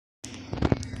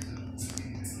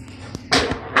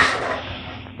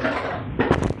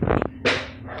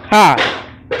Ha!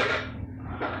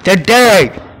 Today,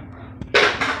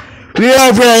 we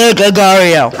are playing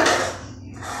Agario.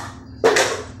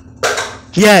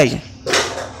 Yay!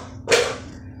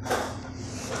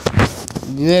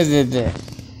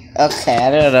 Okay, I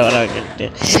don't know what I'm gonna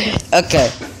do. Okay,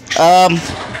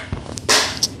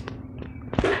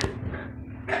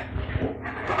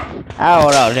 I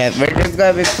don't know, Jeff. We're just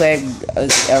gonna be playing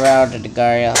around in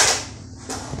Agario.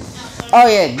 Oh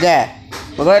yeah.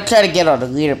 We're gonna try to get on the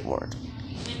leaderboard.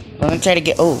 We're gonna try to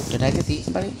get. Oh, did I just eat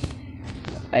somebody?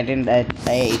 I didn't. I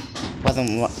wasn't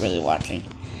really watching.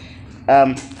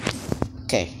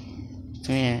 Okay.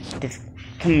 Come here. Just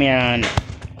come here on.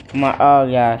 Come on.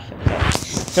 Oh gosh. Okay.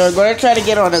 So we're gonna try to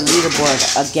get on the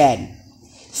leaderboard again.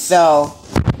 So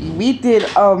we did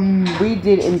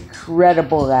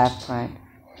incredible last time.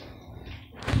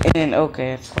 And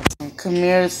okay, come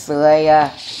here,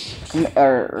 Saleya,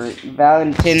 or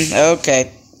Valentin.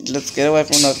 Okay, let's get away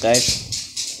from those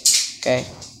guys. Okay,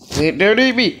 don't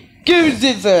eat me. Give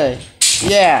this guy.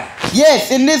 Yeah.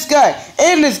 Yes, and this guy.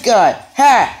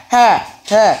 Ha.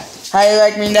 How you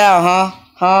like me now,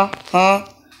 huh?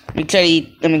 Let me try to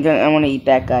eat. I want to eat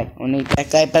that guy.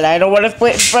 But I don't want to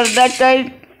split in front of that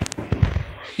guy.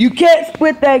 You can't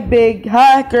split that big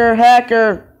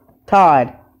hacker,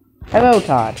 Todd. Hello,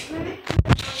 Todd.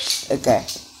 Okay.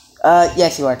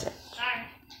 Yes, you are, Jeff.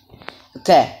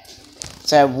 Okay.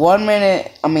 So I have 1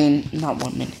 minute. I mean, not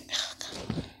 1 minute.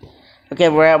 Okay,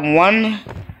 we're at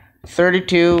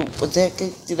 1:32. Was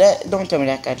that? Don't tell me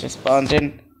that guy just spawned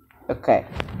in. Okay.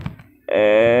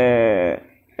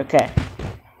 Okay.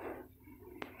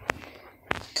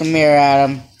 Come here,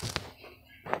 Adam.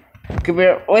 Come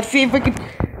here. Let's see if we can.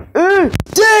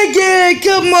 Take it!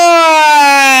 Come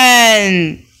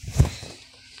on!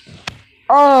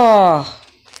 Oh.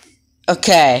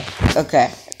 Okay.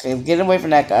 Get away from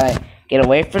that guy. Get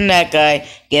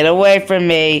away from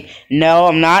me. No,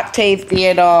 I'm not tasty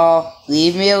at all.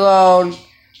 Leave me alone.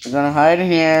 We're gonna hide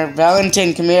in here.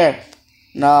 Valentin, come here.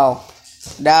 No.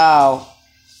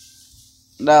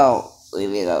 Leave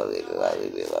me alone.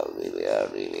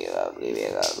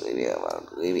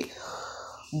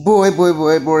 Boy.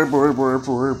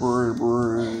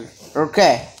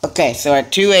 Okay, so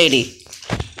at 280.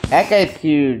 That guy's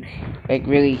huge. Like,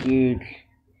 really huge.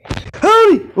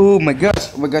 Holy! Oh my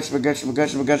gosh. He's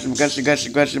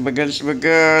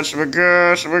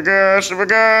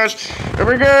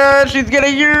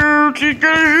getting huge.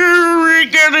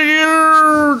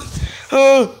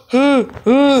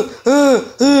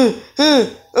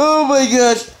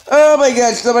 Oh my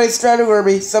gosh. Somebody's trying to lure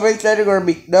me.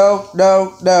 No.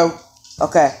 Okay. Trying to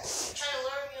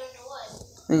lure me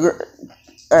into what?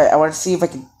 Alright, I want to see if I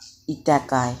can eat that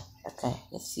guy. Okay,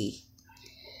 let's see.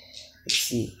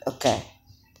 Okay.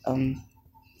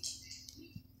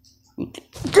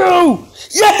 Go!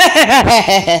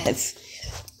 Yes!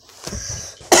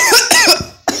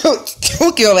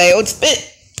 Chocolate, spit!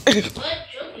 What?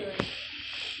 Chocolate?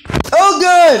 Oh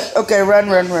gosh! Okay, run.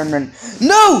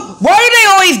 No! Why do they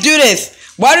always do this?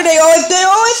 They always do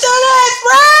this?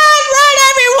 Run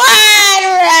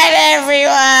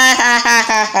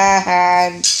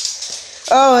everyone!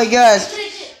 Oh my gosh.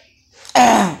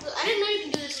 I didn't know you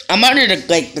could do this. I'm under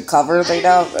the cover right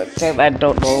now. Okay, I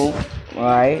don't know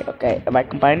why. Okay, am I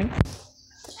combining?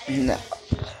 No.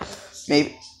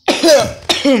 Maybe.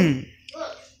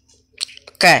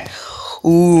 Okay.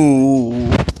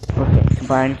 Ooh.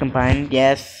 Okay, combine.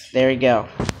 Yes, there we go.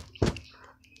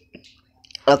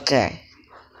 Okay.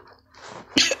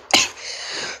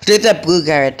 There's that blue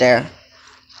guy right there.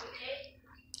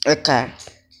 Okay.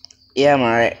 Yeah, I'm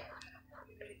alright.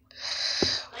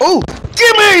 Oh,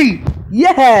 gimme!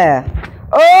 Yeah!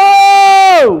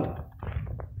 Oh!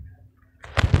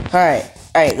 Alright,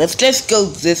 let's just go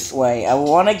this way. I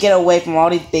want to get away from all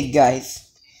these big guys.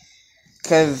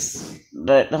 Because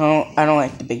I don't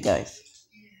like the big guys.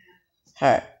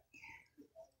 Alright.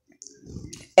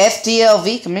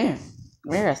 STLV, come here.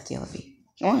 Come here, STLV.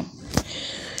 Come on.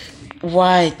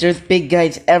 Why? There's big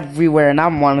guys everywhere, and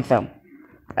I'm one of them.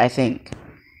 I think.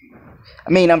 I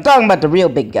mean, I'm talking about the real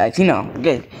big guys,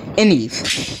 good. Ennies.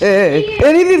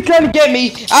 Ennies is trying to get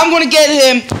me. I'm gonna get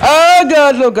him. Oh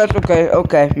gosh,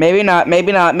 okay. Maybe not.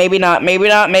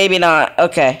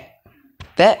 Okay.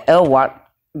 That what?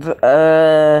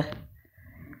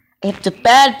 It's a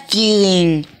bad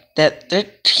feeling that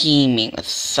they're teaming with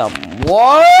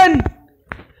someone.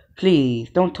 Please,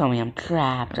 don't tell me I'm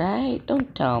trapped, right?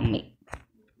 Don't tell me.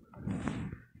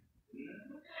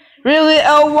 Really,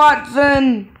 L.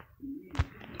 Watson?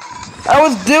 I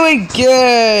was doing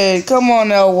good. Come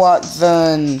on, L.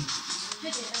 Watson.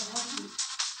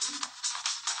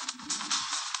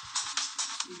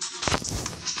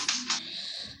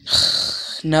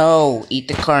 No, eat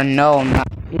the car. No, I'm not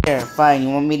here. Fine, you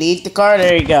want me to eat the car?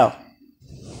 There you go.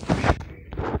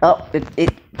 Oh,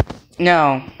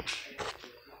 no.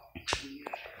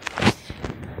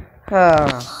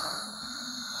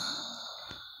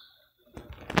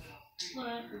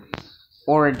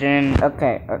 Origin.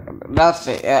 Okay, that's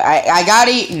it. I got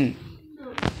eaten.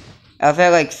 I was at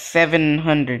like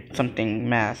 700 something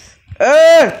mass.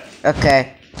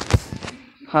 Okay.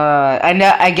 I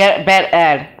know. I get bad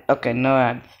ad. Okay, no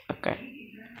ads. Okay.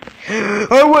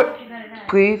 Oh, what?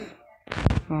 Please.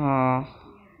 Oh.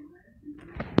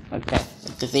 Okay.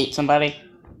 Just eat somebody.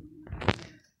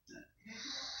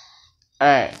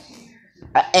 Alright.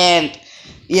 And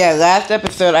yeah, last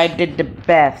episode I did the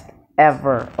best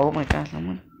ever. Oh my gosh,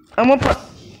 I'm gonna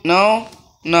no.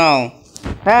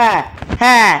 Ha,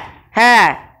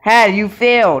 you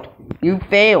failed.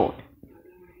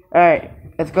 Alright,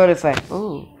 let's go this way.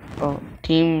 Ooh. Oh,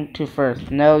 team to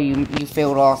first. No, you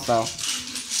failed also.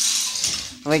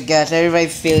 Oh my gosh,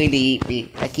 everybody's failing to eat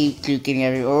me. I keep juking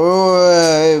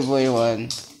everyone.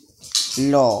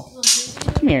 Law.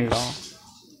 Come here, Law.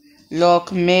 Law,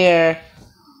 come here.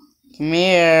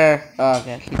 Oh,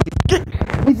 okay.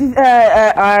 This is,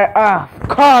 karma.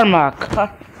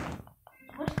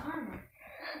 What's karma?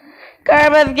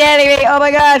 Karma's getting me. Oh my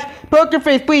gosh. Poker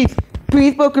face, please.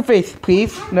 Please, poker face.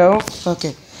 Please. No?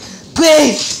 Okay.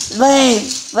 Please.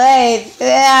 Okay.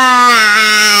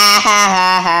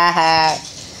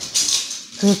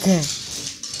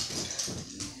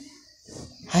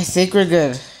 I think we're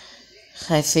good.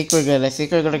 I think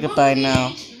we're gonna get by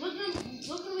now.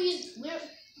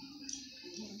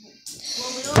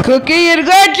 Cookie and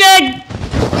Gretchen!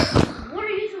 What are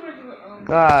you supposed to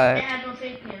God. I have no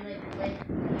face cam,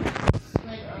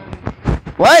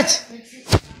 What?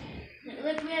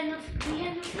 like we have no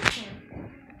face cam.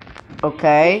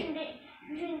 Okay.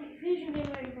 Fusion Gamer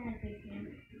doesn't have face cam.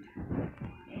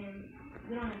 And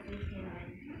we don't have face cam,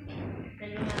 because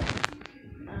we don't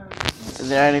have, Is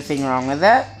there anything wrong with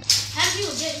that? how do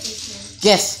people get face cam?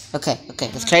 Yes. Okay.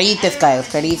 Let's try to eat this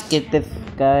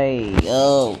guy.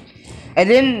 Oh. I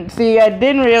didn't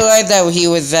realize that he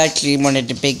was actually one of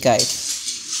the big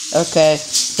guys. Okay.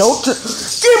 Don't give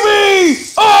me!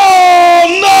 Oh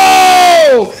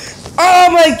no! Oh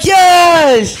my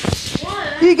gosh!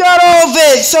 What? He got all of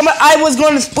it! I was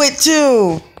going to split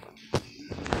too!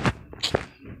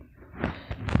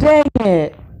 Dang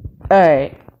it!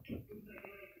 Alright.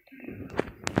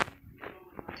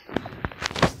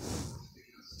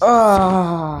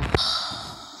 Oh.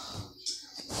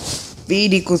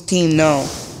 Speed equals team. No.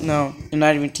 You're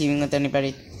not even teaming with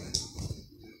anybody.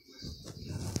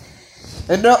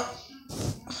 No.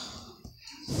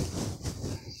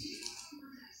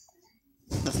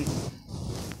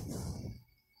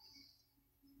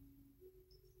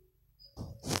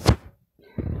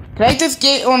 Can I just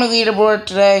get on a leaderboard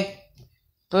today?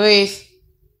 Please.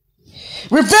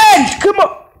 Revenge! Come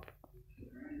on!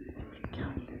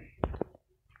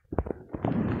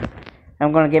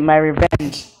 I'm gonna get my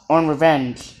revenge on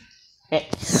revenge.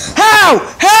 How?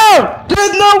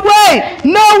 There's no way!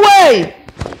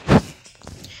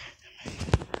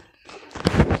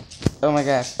 Oh my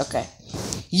gosh, okay.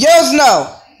 Yos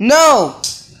no!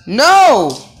 Yos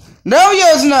no!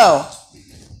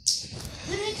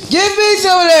 Give me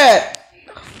some of that!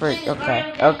 Freak,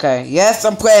 okay. Yes,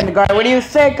 I'm playing the guard. What do you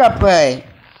think I play?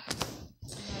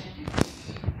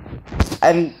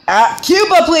 And,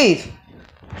 Cuba, please!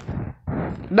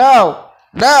 No,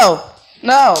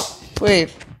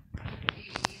 please.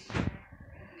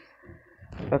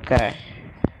 Okay.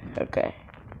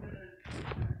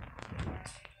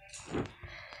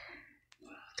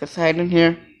 Just hide in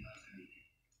here.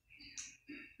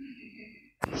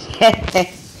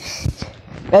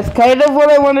 That's kind of what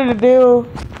I wanted to do.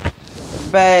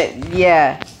 But,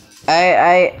 yeah.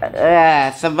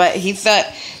 But he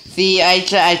thought, see,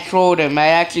 I trolled him. I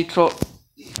actually trolled.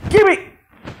 Give me!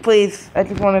 Please, I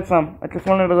just wanted some. I just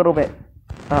wanted a little bit.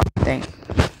 Oh, dang.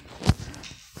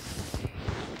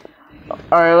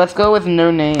 Alright, let's go with no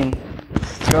name.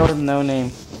 So,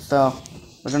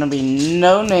 we're gonna be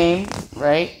no name,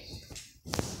 right?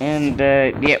 And,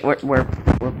 yeah, we're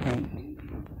pink.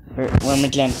 We're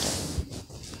magenta.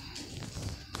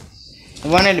 I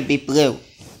wanted to be blue.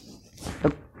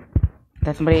 Oh,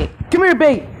 that's somebody. Come here,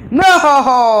 bait!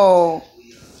 No!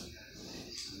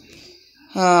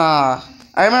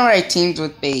 I remember I teamed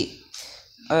with bait.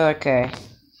 Okay.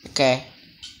 I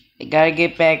gotta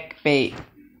get back bait.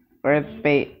 Where's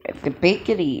bait? The bait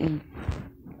get eaten.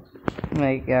 Oh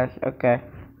my gosh, okay.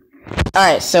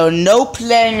 Alright, so no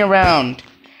playing around.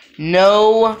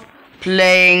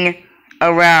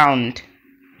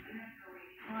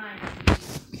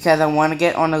 because I want to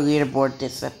get on the leaderboard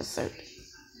this episode.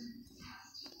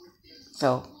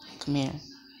 So, come here.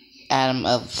 Adam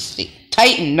of the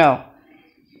Titan, no.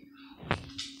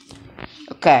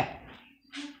 Okay.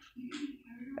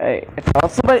 Hey, it's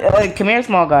also come here,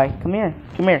 small guy. Come here.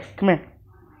 Come here. Come here.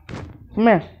 Come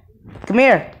here. Come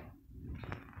here.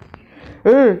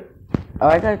 Oh,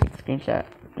 I gotta take a screenshot.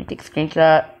 Let me take a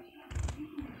screenshot.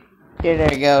 Yeah,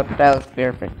 there you go. That was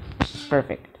perfect.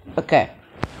 Perfect. Okay.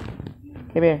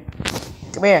 Come here.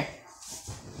 Come here.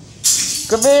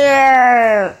 Come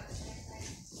here.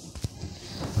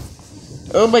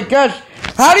 Oh my gosh.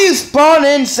 How do you spawn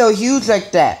in so huge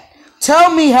like that? Tell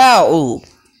me how. Ooh.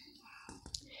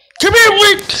 Come here,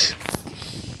 wait.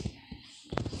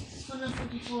 It was on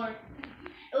 54.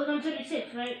 It was on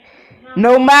 36, right?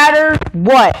 No matter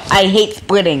what, I hate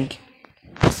splitting.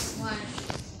 Why?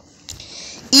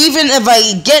 Even if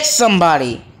I get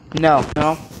somebody. No,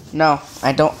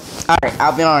 I don't. Alright,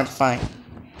 I'll be honest, fine.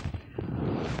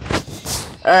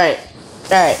 Alright,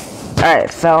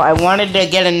 so I wanted to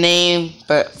get a name,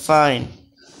 but fine.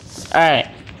 Alright.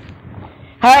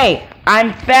 Hey,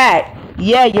 I'm fat.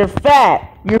 Yeah, you're fat.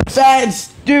 You're fat and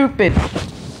stupid.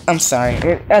 I'm sorry.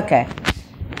 Okay.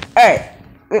 Alright.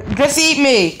 Just eat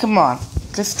me. Come on.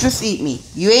 Just eat me.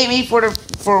 You ate me for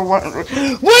one. What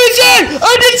is that?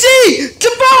 I didn't see!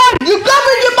 Come on! You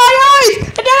covered my eyes!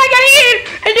 And then I gotta eat it!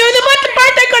 And there was a bunch of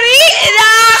parts I couldn't eat!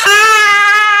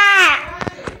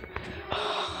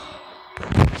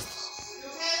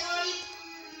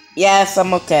 Yes,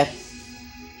 I'm okay.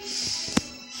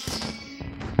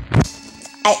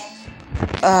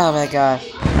 Oh my gosh.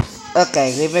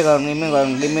 Okay, leave me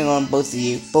alone, both of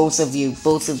you.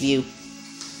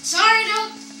 Sorry, no.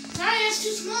 Sorry, that's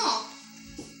too small.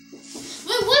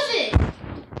 What was it?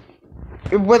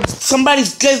 It was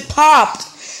somebody's just popped,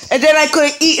 and then I could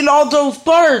have eaten all those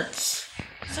parts.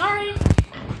 Sorry.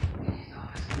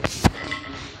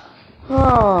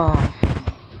 Oh.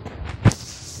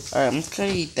 Alright, I'm just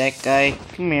gonna eat that guy.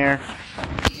 Come here.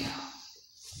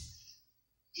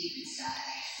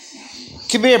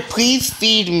 Come here, please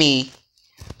feed me.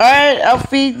 Alright, I'll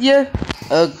feed you.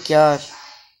 Oh gosh.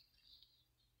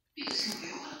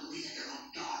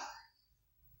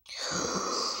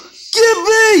 Give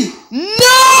me!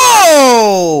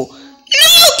 No! No!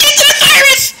 Get to the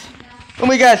virus! Oh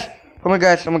my gosh.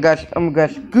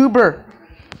 Goober.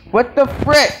 What the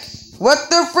frick? What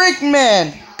the frick,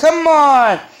 man? Come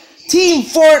on. Team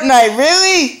Fortnite,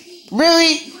 really?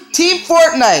 Team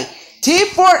Fortnite.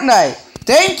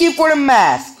 Thank you for the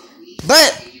mask.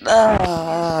 But,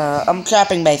 I'm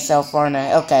trapping myself, aren't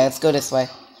I? Okay, let's go this way.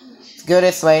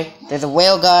 There's a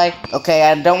whale guy. Okay,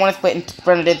 I don't want to split in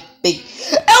front of this big...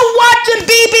 Watson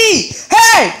BB!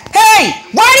 Hey!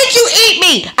 Why did you eat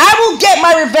me? I will get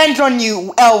my revenge on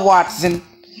you, L. Watson.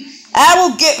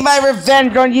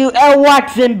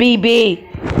 BB.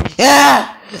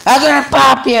 Yeah! I'm gonna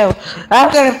pop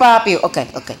you. Okay.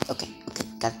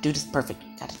 Gotta do this perfect.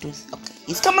 Okay.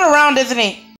 He's coming around, isn't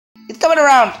he? I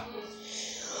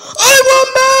want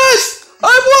mass!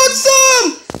 I want some!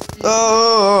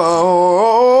 Oh!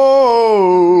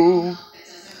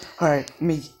 Alright,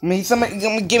 somebody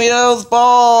give me those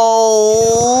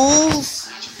balls!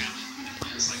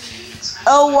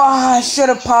 Oh, wow, I should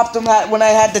have popped them when I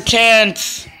had the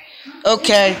chance.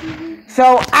 Okay,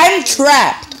 so I'm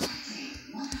trapped.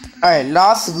 Alright,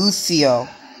 Los Lucio.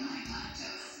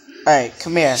 Alright,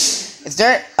 come here. Is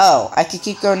there... Oh, I could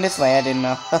keep going this way. I didn't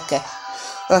know.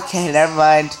 Okay, never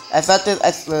mind. I thought this...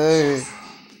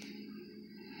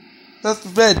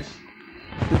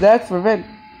 That's revenge.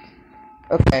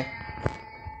 Okay.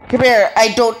 Come here. I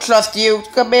don't trust you.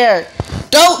 Come here.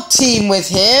 Don't team with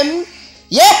him.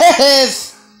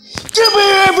 Yes! Come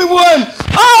here, everyone!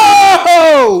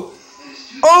 Oh!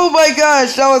 Oh my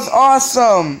gosh, that was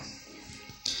awesome.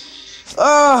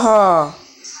 Oh,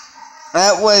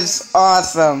 that was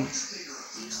awesome.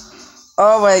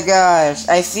 Oh my gosh,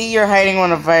 I see you're hiding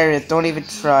on a virus. Don't even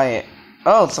try it.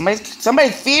 Oh, somebody's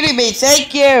feeding me.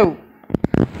 Thank you.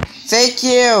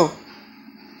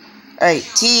 Alright,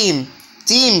 team,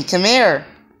 come here.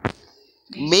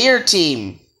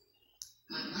 Team.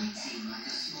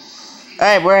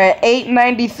 Alright, we're at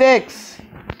 896.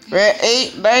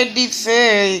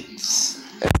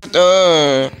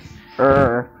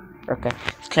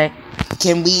 Okay.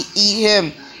 Can we eat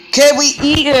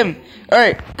him?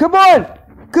 Alright, come on!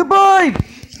 Go!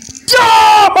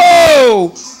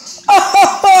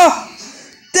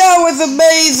 That was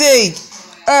amazing!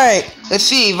 Alright, let's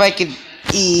see if I can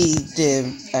eat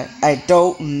him. I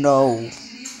don't know.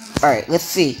 Alright, let's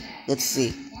see.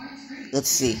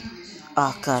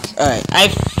 Oh god. Alright. I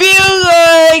feel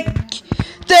like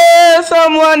there's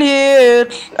someone here.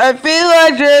 I feel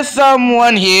like there's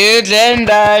someone here, and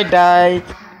I died.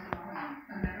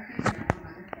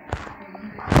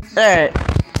 Alright,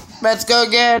 let's go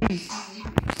again.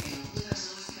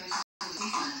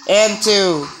 And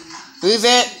 2. Who's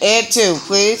it? And 2,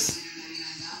 please.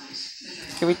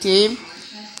 Can we team?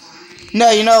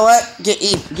 No, you know what?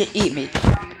 Eat me.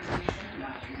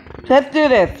 Let's do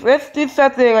this. Let's do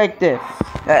something like this.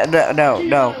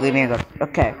 No, leave me alone.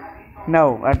 Okay.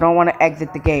 No, I don't want to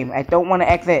exit the game. I don't want to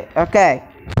exit. Okay.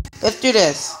 Let's do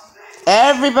this.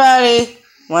 Everybody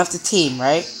wants to team,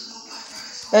 right?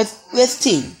 Let's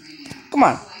team. Come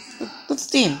on. Let's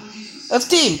team. Let's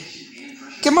team.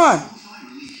 Come on.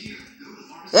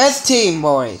 Let's team,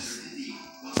 boys.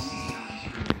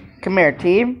 Come here,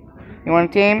 team. You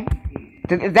want a team?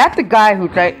 Is that the guy who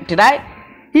tried?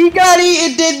 He got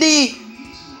eaten, didn't he?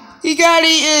 He got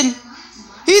eaten.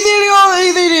 He's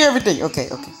eating everything. Okay.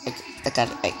 I got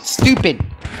it. Hey, stupid.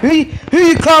 Who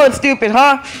you calling stupid,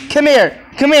 huh? Come here.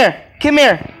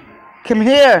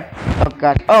 Oh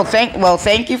God. Oh,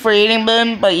 thank you for eating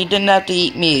them, but you didn't have to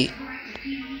eat me.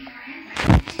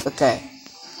 Okay.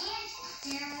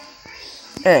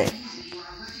 Hey.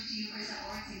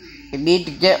 You need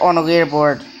to get on a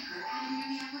leaderboard.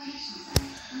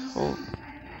 Oh.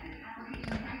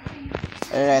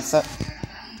 Alright, so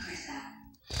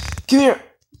come here.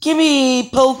 Give me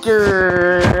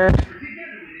poker.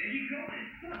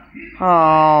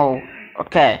 Oh,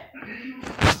 okay.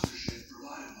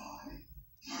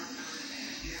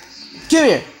 Come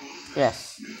here.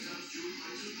 Yes.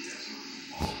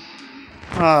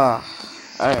 Oh,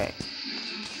 alright.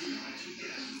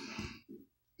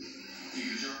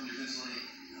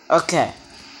 Okay.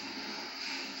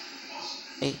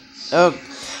 Hey, oh,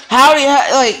 how do you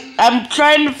I'm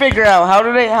trying to figure out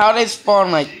how they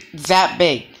spawn like that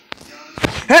big.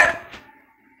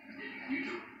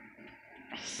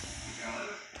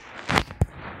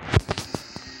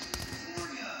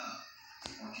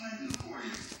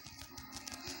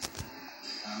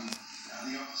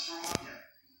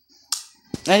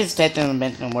 I just typed in the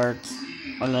mention words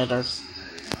or letters.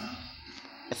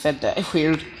 I said that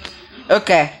weird.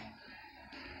 Okay.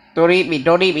 Don't eat me,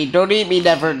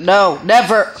 never. No,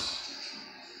 never.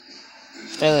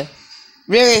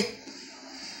 Really?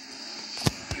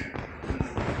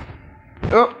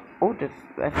 Oh,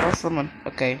 I saw someone.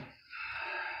 Okay.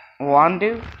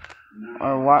 Wandu?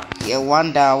 Or what? Yeah,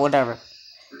 Wanda, whatever.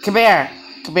 Come here.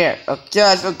 Oh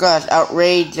gosh,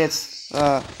 outrageous.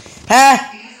 Huh?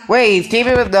 Wait,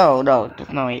 teaming with no, there's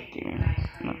no teaming.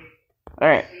 No.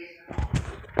 Alright,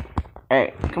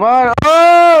 come on.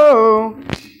 Oh!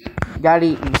 Got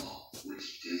eaten.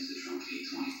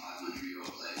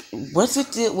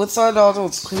 What's on all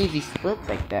those crazy flips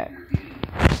like that?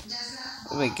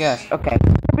 Oh my gosh. Okay.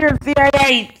 Come here,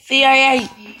 CIA.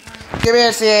 Come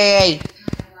here, CIA.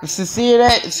 This is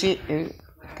CIA.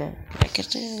 Okay. I guess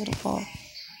they're a little fall.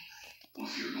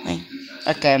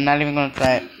 Okay, I'm not even gonna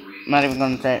try it.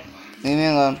 Leave me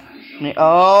alone.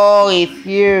 Oh, he's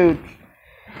huge.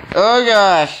 Oh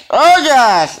gosh.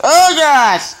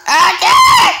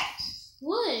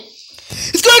 What?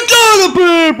 It's gonna go.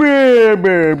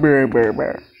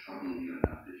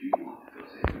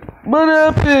 What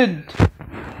happened?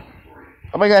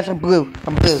 Oh my gosh, I'm blue.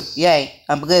 Yay,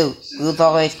 I'm blue. Blue's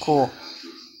always cool.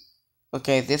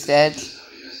 Okay, is this the edge?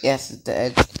 Yes, it's the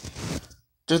edge.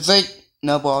 There's like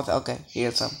no balls. Okay,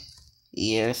 here's some.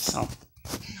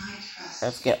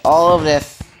 Let's get all of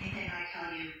this.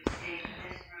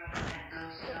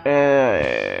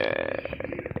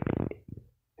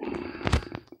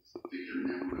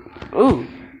 Ooh.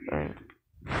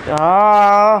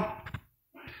 Ah.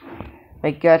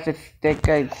 My gosh, that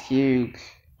guy's huge.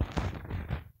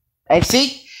 I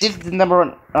think this is the number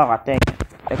one. Oh, dang.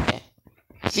 Okay.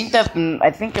 I think I'm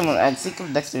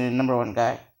next to the number one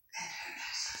guy.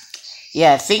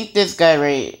 Yeah, I think this guy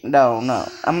right. No.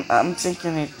 I'm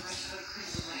thinking it.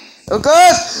 Oh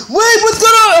gosh! Wait, what's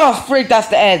going on? Oh, freak! That's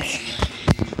the edge.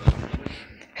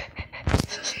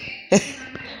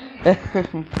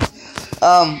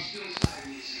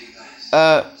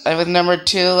 I was number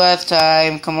 2 last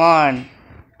time. Come on.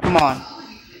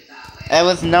 I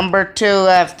was number 2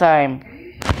 last time.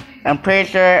 I'm pretty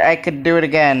sure I could do it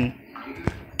again.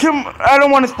 I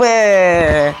don't want to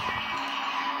split.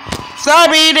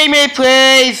 Stop eating me,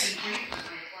 please.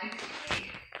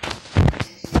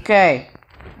 Okay.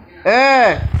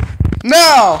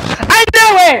 No! I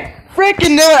knew it!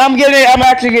 Freaking knew it! I'm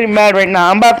actually getting mad right now.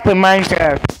 I'm about to play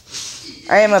Minecraft.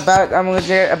 I'm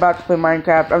legit about to play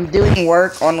Minecraft. I'm doing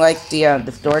work on like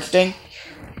the storage thing.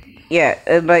 Yeah,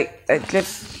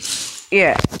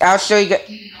 I'll show you guys.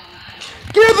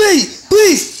 Give me!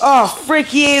 Please! Oh, frick,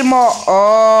 he ate them all.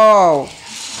 Oh.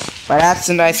 But that's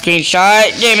a nice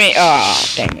screenshot. Give me. Oh,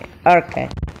 dang it. Okay.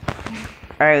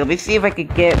 Alright, let me see if I can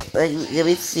get. Let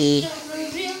me see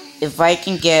if I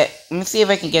can get. Let me see if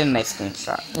I can get a nice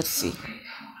screenshot. Let's see.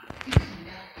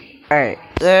 Alright.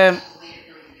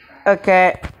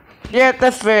 Okay. Yeah,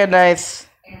 that's very nice.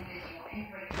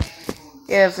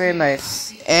 Yeah, it's very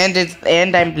nice. And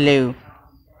I'm blue.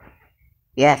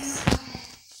 Yes.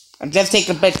 I'm just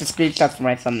taking a bunch of screenshots for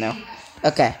my thumbnail.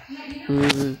 Okay.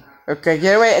 Okay,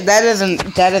 get away. That is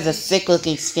a sick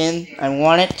looking skin. I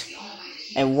want it.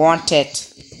 I want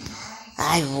it.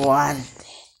 I want it.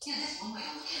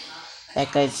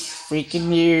 That guy's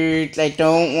freaking huge. I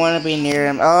don't want to be near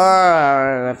him.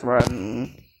 Oh, let's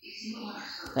run.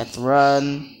 Let's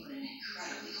run.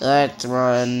 Let's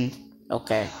run.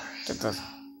 Okay.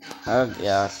 Oh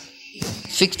gosh.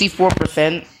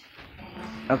 64%.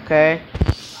 Okay.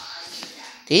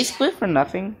 Did he split for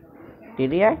nothing?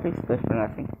 Did he actually split for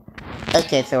nothing?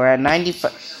 Okay, so we're at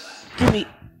 95.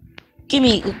 Give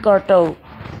me, Garto.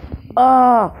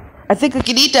 Oh, I think I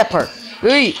can eat that part.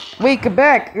 Wait, come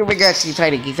back. Oh my gosh, he's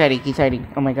hiding.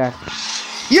 Oh my gosh.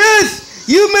 Yes!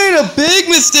 You made a big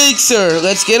mistake, sir.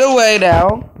 Let's get away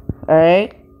now.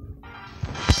 Alright.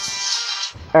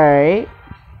 Right.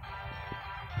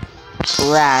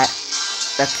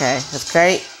 Okay, let's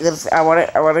try. I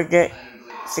wanna get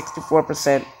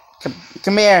 64%.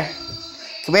 Come here.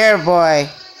 Come here, boy.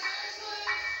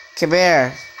 Come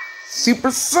here.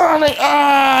 Supersonic.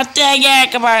 Ah, oh, dang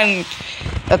it. Come on.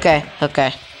 Okay.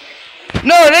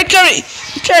 No, they're trying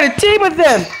to team with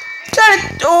them.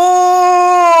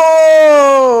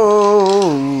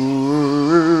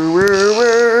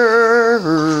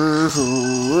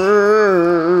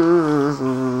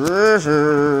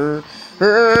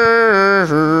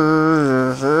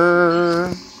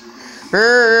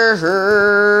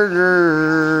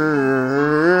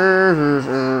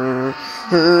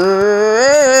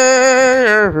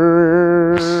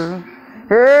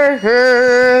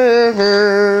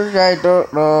 I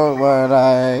don't know what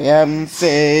I am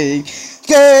saying.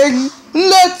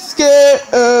 Let's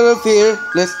get out of here.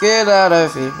 Let's get out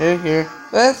of here.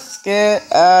 Let's get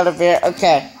out of here.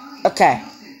 Okay.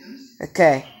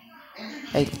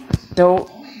 I don't.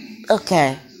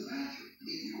 Okay.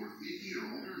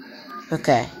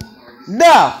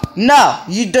 No.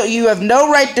 You don't. You have no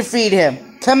right to feed him.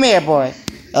 Come here, boy.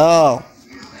 Oh.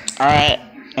 All right.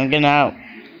 I'm getting out.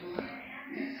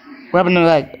 Rubbing the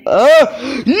leg. Oh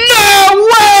no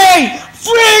way!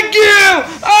 Frick you!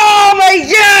 Oh my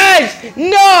gosh!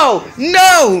 No!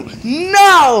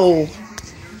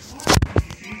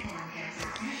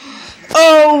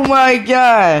 Oh my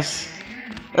gosh!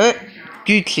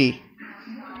 Gucci.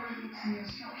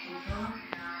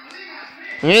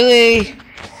 Really?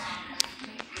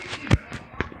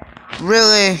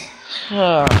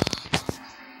 Oh.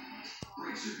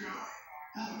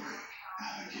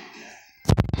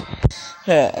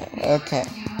 Okay.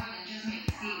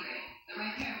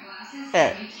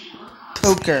 Hey,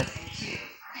 poker.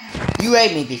 You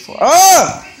ate me before.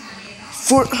 Oh!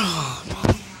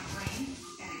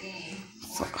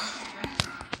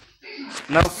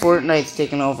 No, Fortnite's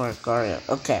taking over Agario.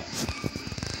 Okay.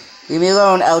 Leave me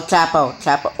alone, El Chapo.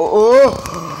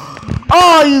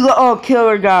 Oh,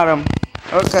 killer got him.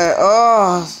 Okay.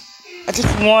 Oh, I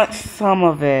just want some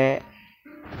of it.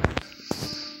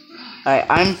 Alright,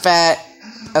 I'm fat.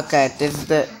 Okay, this is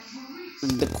the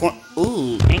corn.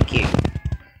 Ooh, thank you.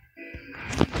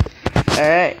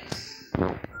 Alright.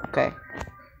 Okay.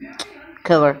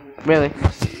 Killer. Really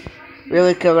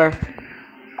killer.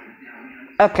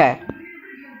 Okay.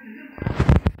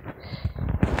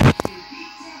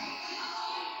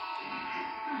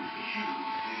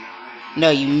 No,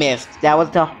 you missed. That was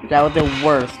the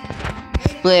worst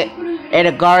split in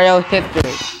Agario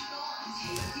history.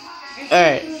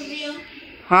 Alright.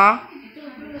 Huh?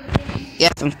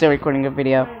 Yes, I'm still recording a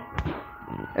video.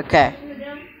 Okay.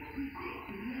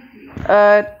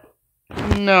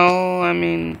 No, I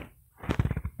mean...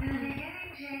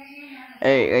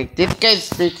 Hey, like, this guy's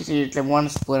freaking huge. I want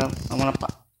to split him. I want to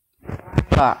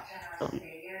pop.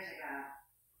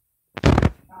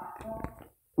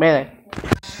 Really?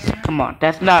 Come on,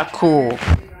 that's not cool.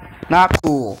 Not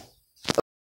cool.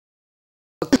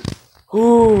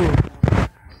 Ooh.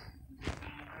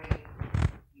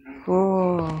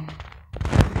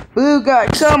 Blue guy,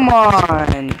 come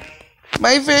on!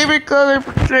 My favorite color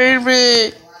betrayed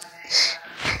me!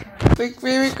 My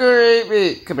favorite color ate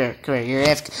me! Come here, you're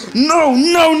asking. No!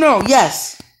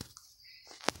 Yes!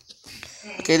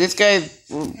 Okay, this guy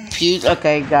fused.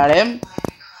 Okay, got him.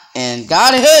 And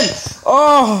got him!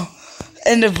 Oh!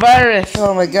 And the virus.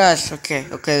 Oh my gosh. Okay,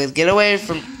 let's get away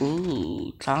from.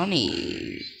 Ooh,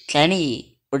 Tony,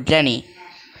 Jenny, or Jenny.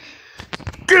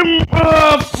 Come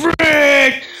on,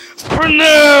 frick!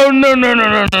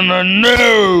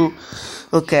 No.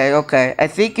 Okay. I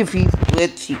think if he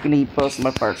splits, he can eat both of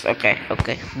my parts. Okay.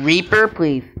 Reaper,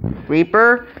 please.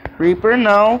 Reaper,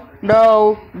 no.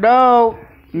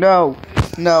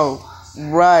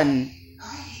 Run.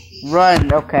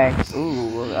 Okay.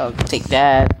 Ooh, I'll take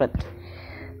that, but.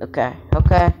 Okay.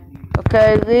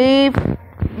 Leave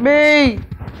me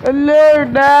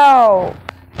alone now.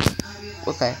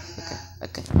 Okay.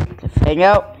 Just hang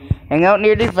out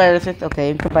near these viruses.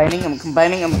 Okay, I'm combining. Come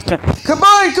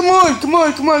on.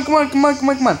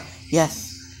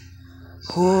 Yes.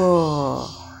 Whoa.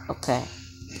 Okay.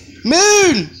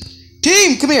 Moon!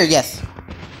 Team, come here. Yes.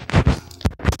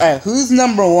 Alright, who's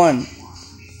number 1?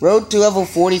 Road to level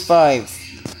 45.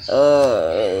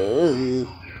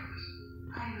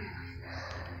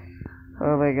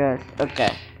 Oh my gosh.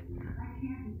 Okay.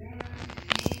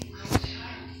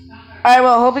 Alright,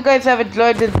 well, hope you guys have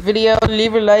enjoyed this video.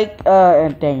 Leave a like,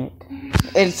 and dang it.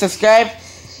 And subscribe.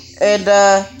 And,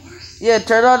 yeah,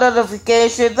 turn on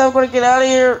notifications. I'm gonna get out of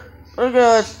here. Oh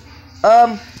gosh.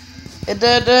 And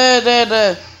then,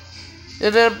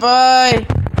 bye.